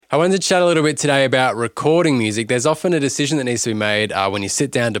I wanted to chat a little bit today about recording music. There's often a decision that needs to be made when you sit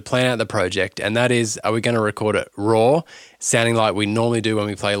down to plan out the project, and that is, are we going to record it raw, sounding like we normally do when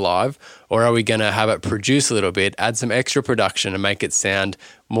we play live, or are we going to have it produce a little bit, add some extra production and make it sound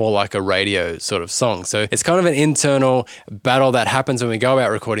more like a radio sort of song? So it's kind of an internal battle that happens when we go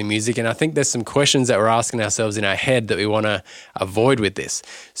about recording music, and I think there's some questions that we're asking ourselves in our head that we want to avoid with this.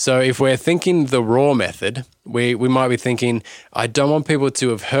 So if we're thinking the raw method, we might be thinking, I don't want people to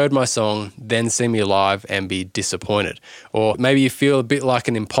have heard my song, then see me live and be disappointed. Or maybe you feel a bit like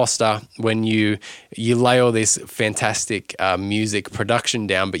an imposter when you lay all this fantastic music production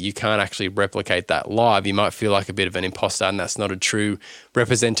down, but you can't actually replicate that live. You might feel like a bit of an imposter, and that's not a true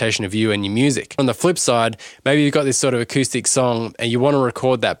representation of you and your music. On the flip side, maybe you've got this sort of acoustic song and you want to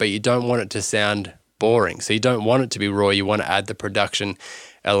record that, but you don't want it to sound boring. So you don't want it to be raw. You want to add the production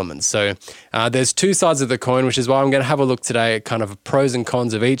elements. So there's two sides of the coin, which is why I'm going to have a look today at kind of pros and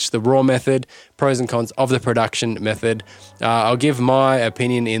cons of each, the raw method, pros and cons of the production method. I'll give my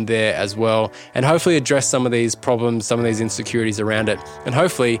opinion in there as well, and hopefully address some of these problems, some of these insecurities around it, and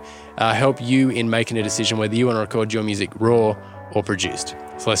hopefully help you in making a decision whether you want to record your music raw or produced.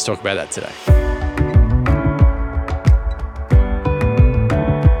 So let's talk about that today.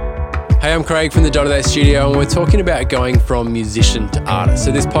 Hey, I'm Craig from the Dot of Day Studio, and we're talking about going from musician to artist.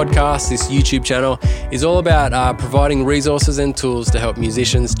 So this podcast, this YouTube channel, is all about providing resources and tools to help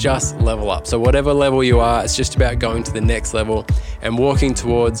musicians just level up. So whatever level you are, it's just about going to the next level and walking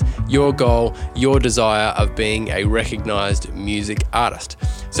towards your goal, your desire of being a recognized music artist.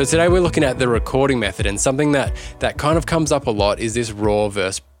 So today we're looking at the recording method, and something that kind of comes up a lot is this raw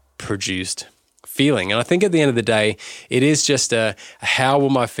versus produced feeling. And I think at the end of the day, it is just how will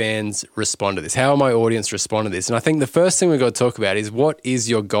my fans respond to this? How will my audience respond to this? And I think the first thing we've got to talk about is, what is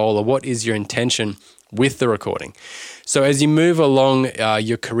your goal, or what is your intention with the recording? So as you move along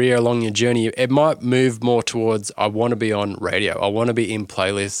your career, along your journey, it might move more towards, I want to be on radio, I want to be in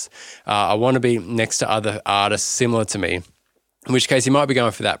playlists, I want to be next to other artists similar to me, in which case you might be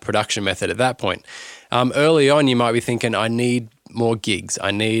going for that production method at that point. Early on, you might be thinking, I need more gigs.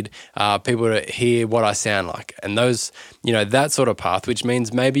 I need people to hear what I sound like. And those, that sort of path, which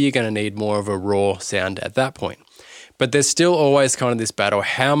means maybe you're going to need more of a raw sound at that point. But there's still always kind of this battle.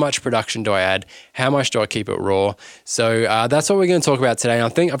 How much production do I add? How much do I keep it raw? So that's what we're going to talk about today. And I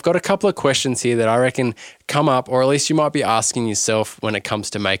think I've got a couple of questions here that I reckon come up, or at least you might be asking yourself when it comes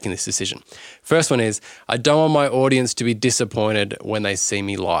to making this decision. First one is, I don't want my audience to be disappointed when they see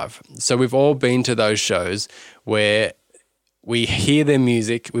me live. So we've all been to those shows where we hear their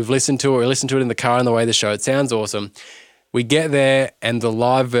music, we've listened to it, or listened to it in the car on the way to the show, it sounds awesome. We get there and the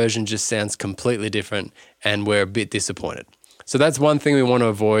live version just sounds completely different, and we're a bit disappointed. So that's one thing we want to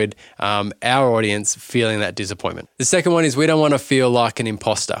avoid, our audience feeling that disappointment. The second one is, we don't want to feel like an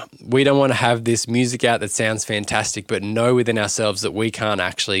imposter. We don't want to have this music out that sounds fantastic, but know within ourselves that we can't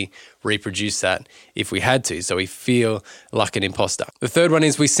actually reproduce that if we had to. So we feel like an imposter. The third one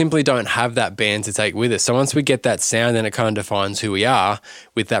is, we simply don't have that band to take with us. So once we get that sound, then it kind of defines who we are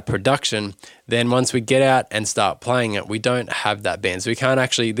with that production. Then once we get out and start playing it, we don't have that band. So we can't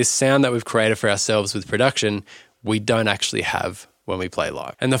actually, this sound that we've created for ourselves with production, we don't actually have when we play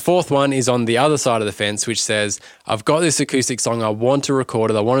live. And the fourth one is on the other side of the fence, which says, I've got this acoustic song, I want to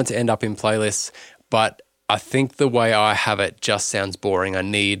record it, I want it to end up in playlists, but I think the way I have it just sounds boring. I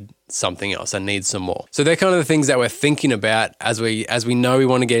need something else. I need some more. So they're kind of the things that we're thinking about as we know we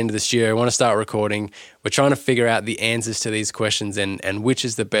want to get into the studio, we want to start recording. We're trying to figure out the answers to these questions and which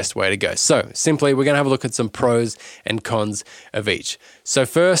is the best way to go. So simply, we're going to have a look at some pros and cons of each. So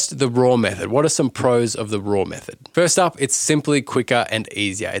first, the raw method. What are some pros of the raw method? First up, it's simply quicker and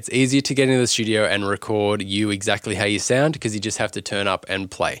easier. It's easier to get into the studio and record you exactly how you sound, because you just have to turn up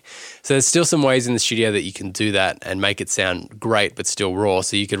and play. So there's still some ways in the studio that you can do that and make it sound great but still raw.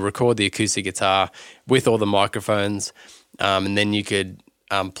 So you could record the acoustic guitar with all the microphones, and then you could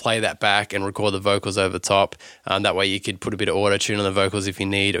play that back and record the vocals over the top. That way you could put a bit of auto-tune on the vocals if you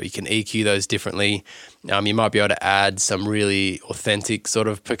need, or you can EQ those differently. You might be able to add some really authentic sort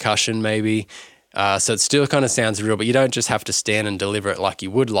of percussion maybe. So it still kind of sounds real, but you don't just have to stand and deliver it like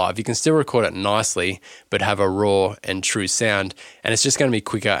you would live. You can still record it nicely, but have a raw and true sound, and it's just going to be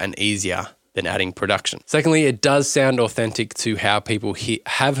quicker and easier than adding production. Secondly, it does sound authentic to how people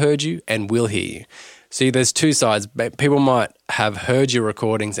have heard you and will hear you. See, there's two sides. People might have heard your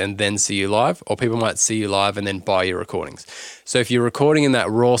recordings and then see you live, or people might see you live and then buy your recordings. So if you're recording in that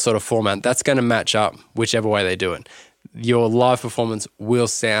raw sort of format, that's going to match up whichever way they do it. your live performance will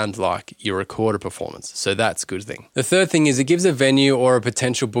sound like your recorded performance. So that's a good thing. The third thing is it gives a venue or a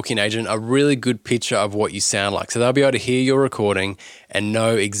potential booking agent a really good picture of what you sound like. So they'll be able to hear your recording and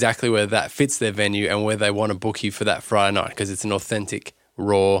know exactly whether that fits their venue and where they want to book you for that Friday night, because it's an authentic,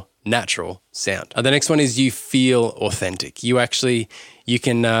 raw, natural sound. The next one is you feel authentic. You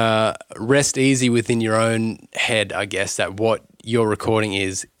can rest easy within your own head, I guess, that what your recording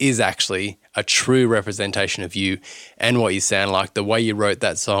is actually a true representation of you and what you sound like, the way you wrote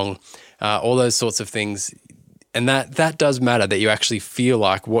that song, all those sorts of things. And that does matter, that you actually feel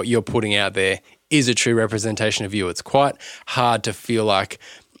like what you're putting out there is a true representation of you. It's quite hard to feel like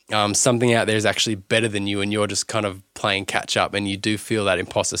something out there is actually better than you and you're just kind of playing catch up, and you do feel that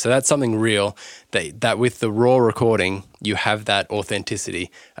imposter. So that's something real, that with the raw recording, you have that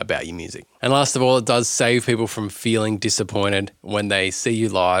authenticity about your music. And last of all, it does save people from feeling disappointed when they see you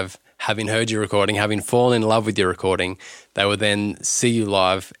live, having heard your recording, having fallen in love with your recording. They will then see you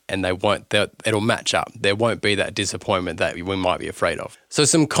live and it'll match up. There won't be that disappointment that we might be afraid of. So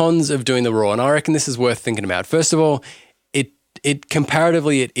some cons of doing the raw, and I reckon this is worth thinking about. First of all,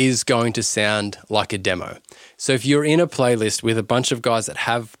 comparatively, it is going to sound like a demo. So if you're in a playlist with a bunch of guys that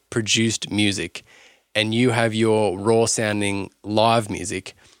have produced music and you have your raw sounding live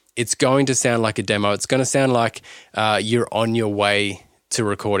music, it's going to sound like a demo. It's going to sound like you're on your way to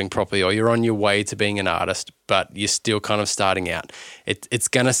recording properly, or you're on your way to being an artist, but you're still kind of starting out. It's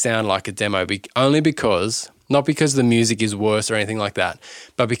going to sound like a demo only because, not because the music is worse or anything like that,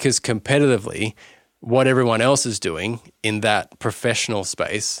 but because competitively, what everyone else is doing in that professional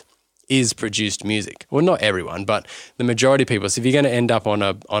space is produced music. Well, not everyone, but the majority of people. So if you're going to end up on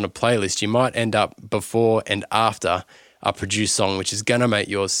a playlist, you might end up before and after a produced song, which is going to make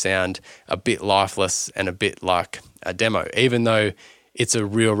yours sound a bit lifeless and a bit like a demo. Even though it's a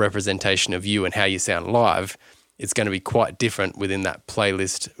real representation of you and how you sound live, it's going to be quite different within that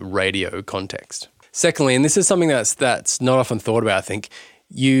playlist radio context. Secondly, and this is something that's not often thought about, I think,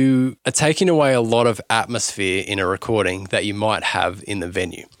 you are taking away a lot of atmosphere in a recording that you might have in the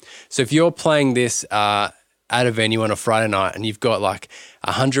venue. So if you're playing this at a venue on a Friday night and you've got like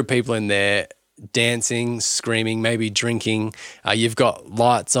 100 people in there dancing, screaming, maybe drinking, you've got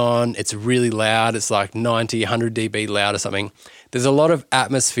lights on, it's really loud, it's like 90, 100 dB loud or something. There's a lot of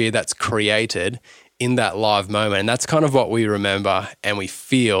atmosphere that's created in that live moment, and that's kind of what we remember and we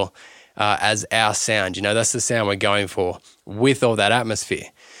feel as our sound. That's the sound we're going for with all that atmosphere.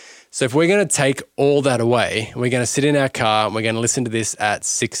 So if we're going to take all that away, we're going to sit in our car and we're going to listen to this at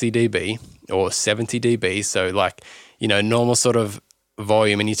 60 dB or 70 dB, so like, normal sort of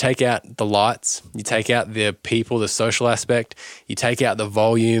volume, and you take out the lights, you take out the people, the social aspect, you take out the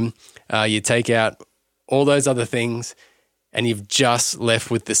volume, you take out all those other things, and you've just left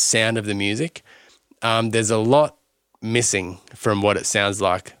with the sound of the music. There's a lot missing from what it sounds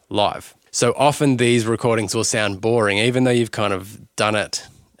like live. So often these recordings will sound boring, even though you've kind of done it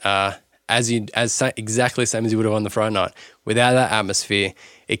exactly the same as you would have on the Friday night. Without that atmosphere,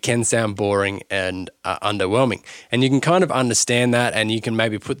 it can sound boring and underwhelming. And you can kind of understand that, and you can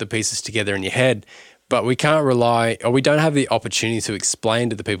maybe put the pieces together in your head, but we can't rely, or we don't have the opportunity to explain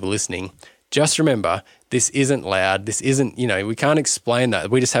to the people listening, just remember, this isn't loud, this isn't, we can't explain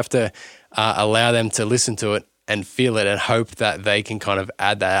that. We just have to allow them to listen to it and feel it and hope that they can kind of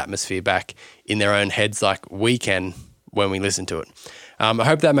add that atmosphere back in their own heads like we can when we listen to it. I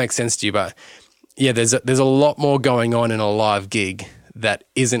hope that makes sense to you, but yeah, there's a lot more going on in a live gig that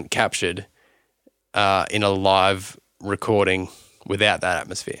isn't captured in a live recording without that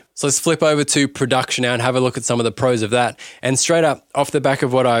atmosphere. So let's flip over to production now and have a look at some of the pros of that. And straight up, off the back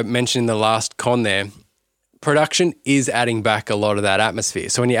of what I mentioned in the last con there, production is adding back a lot of that atmosphere.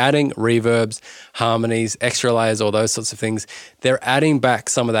 So when you're adding reverbs, harmonies, extra layers, all those sorts of things, they're adding back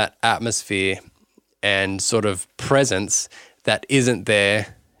some of that atmosphere and sort of presence that isn't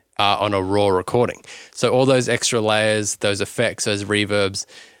there on a raw recording. So all those extra layers, those effects, those reverbs,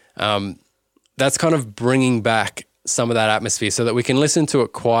 that's kind of bringing back some of that atmosphere so that we can listen to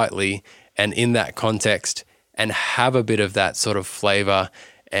it quietly and in that context and have a bit of that sort of flavor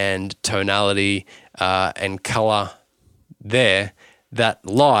and tonality and color there that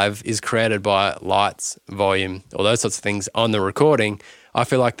live is created by lights, volume, all those sorts of things on the recording. I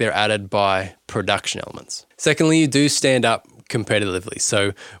feel like they're added by production elements. Secondly, you do stand up competitively.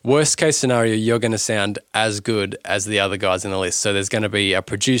 So worst case scenario, you're going to sound as good as the other guys in the list. So there's going to be a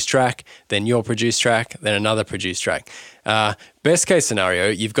produced track, then your produced track, then another produced track. Best case scenario,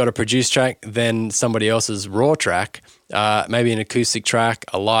 you've got a produced track, then somebody else's raw track, maybe an acoustic track,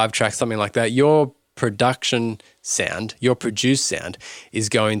 a live track, something like that. Your production sound, your produced sound is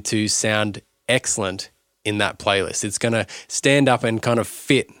going to sound excellent in that playlist. It's going to stand up and kind of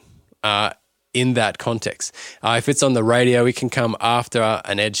fit in that context. If it's on the radio, it can come after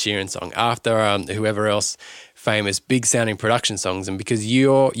an Ed Sheeran song, after whoever else famous big sounding production songs. And because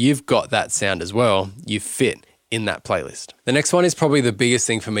you've got that sound as well, you fit in that playlist. The next one is probably the biggest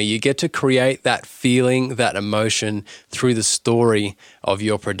thing for me. You get to create that feeling, that emotion through the story of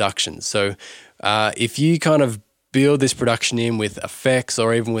your production. So if you kind of build this production in with effects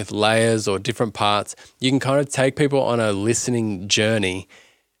or even with layers or different parts, you can kind of take people on a listening journey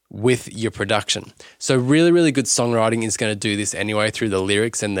with your production. So really, really good songwriting is going to do this anyway through the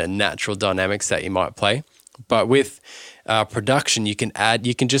lyrics and the natural dynamics that you might play. But with production, you can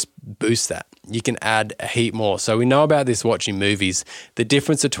just boost that. You can add a heap more. So we know about this watching movies, the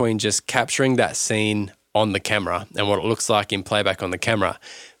difference between just capturing that scene on the camera and what it looks like in playback on the camera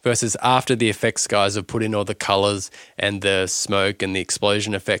versus after the effects guys have put in all the colors and the smoke and the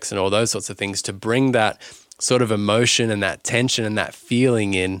explosion effects and all those sorts of things to bring that sort of emotion and that tension and that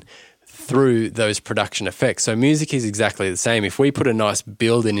feeling in through those production effects. So music is exactly the same. If we put a nice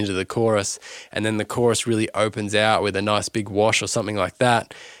build in into the chorus and then the chorus really opens out with a nice big wash or something like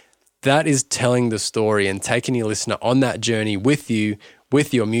that, that is telling the story and taking your listener on that journey with you,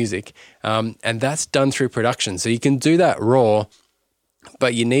 with your music. And that's done through production. So you can do that raw,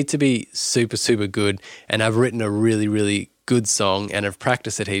 but you need to be super, super good and have written a really, really good song and have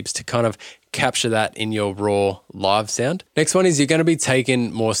practiced it heaps to kind of capture that in your raw live sound. Next one is you're going to be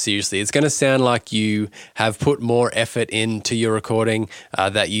taken more seriously. It's going to sound like you have put more effort into your recording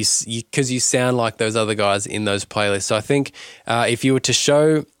because you sound like those other guys in those playlists. So I think if you were to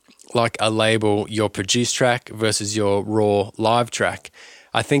show like a label your produced track versus your raw live track,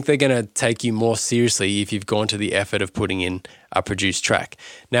 I think they're going to take you more seriously if you've gone to the effort of putting in a produced track.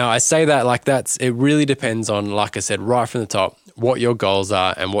 Now, I say that like it really depends on, like I said, right from the top, what your goals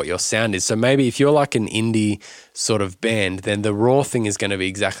are and what your sound is. So maybe if you're like an indie sort of band, then the raw thing is going to be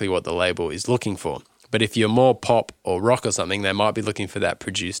exactly what the label is looking for. But if you're more pop or rock or something, they might be looking for that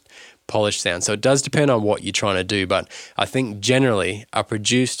produced, polished sound. So it does depend on what you're trying to do. But I think generally a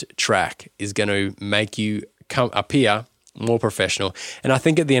produced track is going to make you appear more professional. And I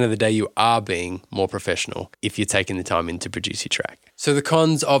think at the end of the day, you are being more professional if you're taking the time in to produce your track. So the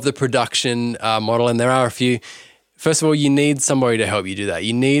cons of the production model, and there are a few. First of all, you need somebody to help you do that.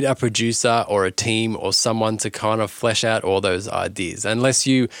 You need a producer or a team or someone to kind of flesh out all those ideas. Unless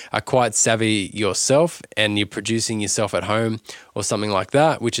you are quite savvy yourself and you're producing yourself at home or something like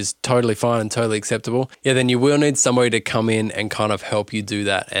that, which is totally fine and totally acceptable, then you will need somebody to come in and kind of help you do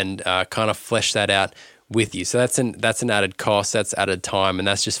that and kind of flesh that out with you. So that's an added cost, that's added time, and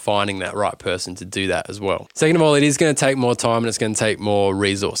that's just finding that right person to do that as well. Second of all, it is going to take more time and it's going to take more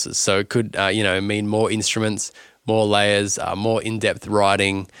resources. So it could mean more instruments, more layers, more in-depth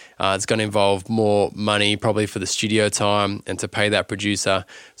writing. It's going to involve more money probably for the studio time and to pay that producer.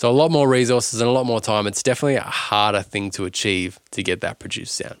 So a lot more resources and a lot more time. It's definitely a harder thing to achieve to get that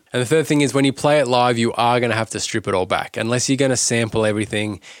produced sound. And the third thing is when you play it live, you are going to have to strip it all back. Unless you're going to sample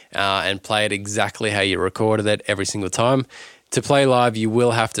everything and play it exactly how you recorded it every single time. To play live, you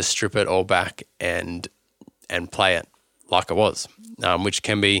will have to strip it all back and play it like it was, which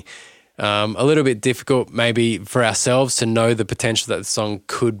can be a little bit difficult maybe for ourselves to know the potential that the song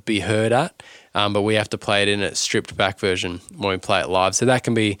could be heard at, but we have to play it in a stripped back version when we play it live. So that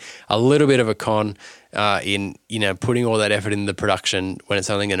can be a little bit of a con in putting all that effort in the production when it's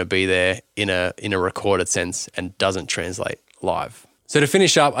only going to be there in a recorded sense and doesn't translate live. So to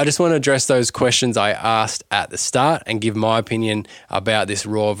finish up, I just want to address those questions I asked at the start and give my opinion about this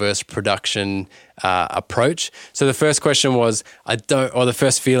raw versus production approach. So the first question was, I don't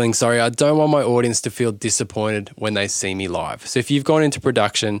want my audience to feel disappointed when they see me live. So if you've gone into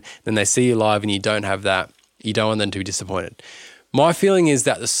production, then they see you live and you don't have that, you don't want them to be disappointed. My feeling is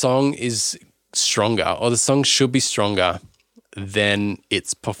that the song is stronger, or the song should be stronger than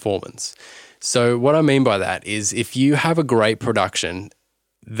its performance. So what I mean by that is if you have a great production,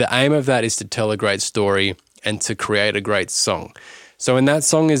 the aim of that is to tell a great story and to create a great song. So when that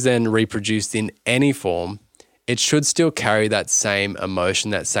song is then reproduced in any form, it should still carry that same emotion,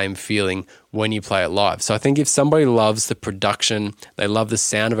 that same feeling when you play it live. So I think if somebody loves the production, they love the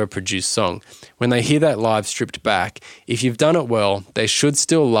sound of a produced song, when they hear that live stripped back, if you've done it well, they should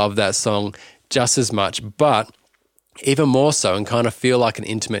still love that song just as much, but even more so, and kind of feel like an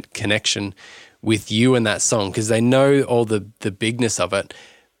intimate connection with you and that song because they know all the bigness of it,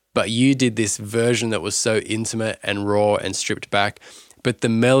 but you did this version that was so intimate and raw and stripped back, but the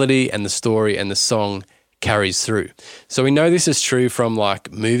melody and the story and the song carries through. So we know this is true from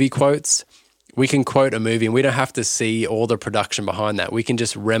like movie quotes. We can quote a movie and we don't have to see all the production behind that. We can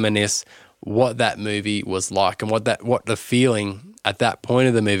just reminisce what that movie was like and what the feeling at that point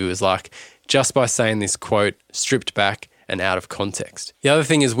of the movie was like just by saying this quote stripped back and out of context. The other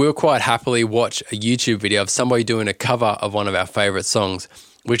thing is we'll quite happily watch a YouTube video of somebody doing a cover of one of our favorite songs,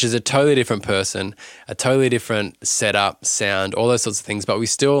 which is a totally different person, a totally different setup, sound, all those sorts of things, but we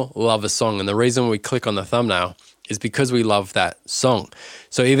still love a song. And the reason we click on the thumbnail is because we love that song.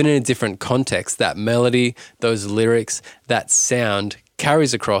 So even in a different context, that melody, those lyrics, that sound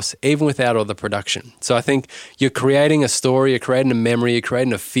carries across even without all the production. So I think you're creating a story, you're creating a memory, you're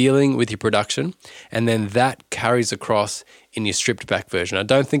creating a feeling with your production, and then that carries across in your stripped back version. I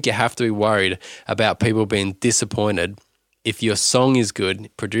don't think you have to be worried about people being disappointed. If your song is good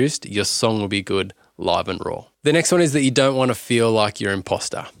produced, your song will be good live and raw. The next one is that you don't want to feel like you're an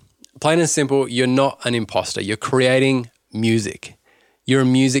imposter. Plain and simple, you're not an imposter. You're creating music. You're a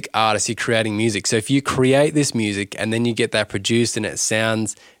music artist, you're creating music. So if you create this music and then you get that produced and it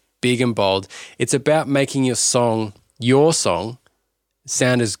sounds big and bold, it's about making your song,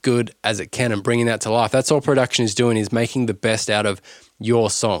 sound as good as it can and bringing that to life. That's all production is doing, is making the best out of your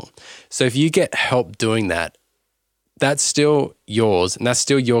song. So if you get help doing that, that's still yours and that's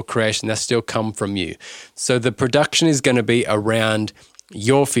still your creation. That's still come from you. So the production is going to be around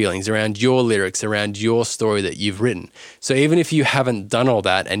your feelings, around your lyrics, around your story that you've written. So even if you haven't done all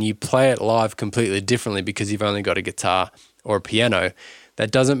that and you play it live completely differently because you've only got a guitar or a piano, that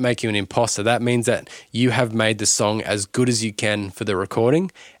doesn't make you an imposter. That means that you have made the song as good as you can for the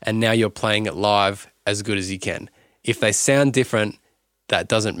recording and now you're playing it live as good as you can. If they sound different, that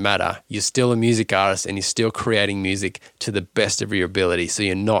doesn't matter. You're still a music artist and you're still creating music to the best of your ability. So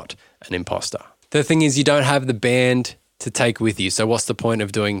you're not an imposter. The thing is, you don't have the band to take with you. So what's the point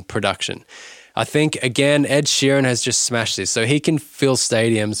of doing production? I think, again, Ed Sheeran has just smashed this. So he can fill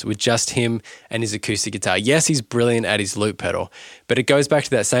stadiums with just him and his acoustic guitar. Yes, he's brilliant at his loop pedal, but it goes back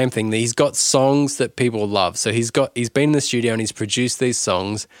to that same thing that he's got songs that people love. So he's been in the studio and he's produced these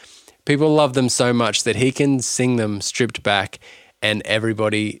songs. People love them so much that he can sing them stripped back and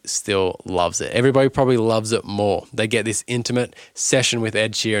everybody still loves it. Everybody probably loves it more. They get this intimate session with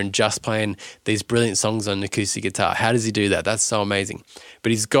Ed Sheeran just playing these brilliant songs on acoustic guitar. How does he do that? That's so amazing.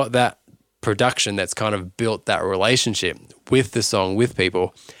 But he's got that production that's kind of built that relationship with the song, with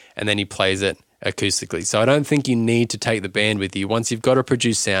people, and then he plays it acoustically. So I don't think you need to take the band with you. Once you've got a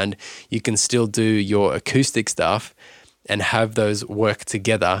produced sound, you can still do your acoustic stuff and have those work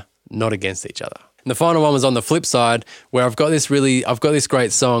together, not against each other. And the final one was on the flip side, where I've got this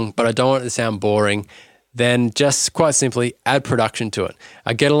great song, but I don't want it to sound boring. Then just quite simply add production to it.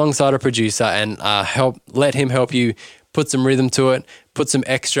 Get alongside a producer and let him help you put some rhythm to it, put some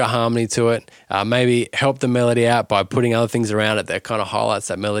extra harmony to it, maybe help the melody out by putting other things around it that kind of highlights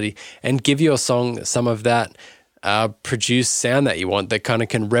that melody, and give your song some of that produced sound that you want that kind of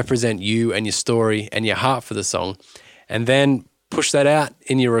can represent you and your story and your heart for the song. And then push that out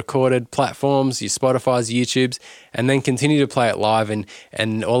in your recorded platforms, your Spotify's, YouTubes, and then continue to play it live.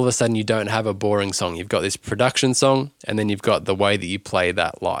 And all of a sudden you don't have a boring song. You've got this production song and then you've got the way that you play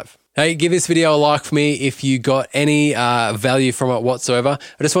that live. Hey, give this video a like for me if you got any value from it whatsoever.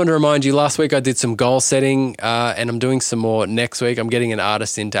 I just wanted to remind you, last week I did some goal setting and I'm doing some more next week. I'm getting an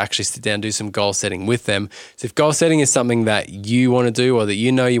artist in to actually sit down and do some goal setting with them. So if goal setting is something that you want to do or that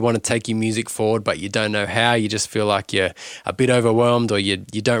you know you want to take your music forward but you don't know how, you just feel like you're a bit overwhelmed or you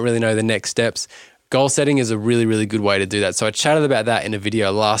don't really know the next steps, goal setting is a really, really good way to do that. So I chatted about that in a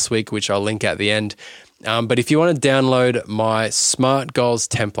video last week, which I'll link at the end. But if you want to download my SMART Goals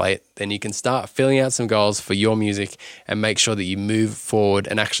template, then you can start filling out some goals for your music and make sure that you move forward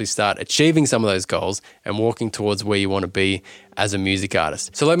and actually start achieving some of those goals and walking towards where you want to be as a music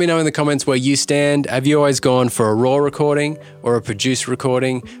artist. So let me know in the comments where you stand. Have you always gone for a raw recording or a produced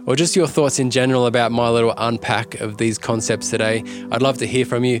recording, or just your thoughts in general about my little unpack of these concepts today? I'd love to hear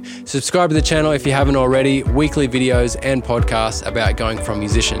from you. Subscribe to the channel if you haven't already. Weekly videos and podcasts about going from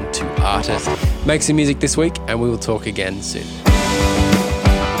musician to artist. Make some music this week and we will talk again soon.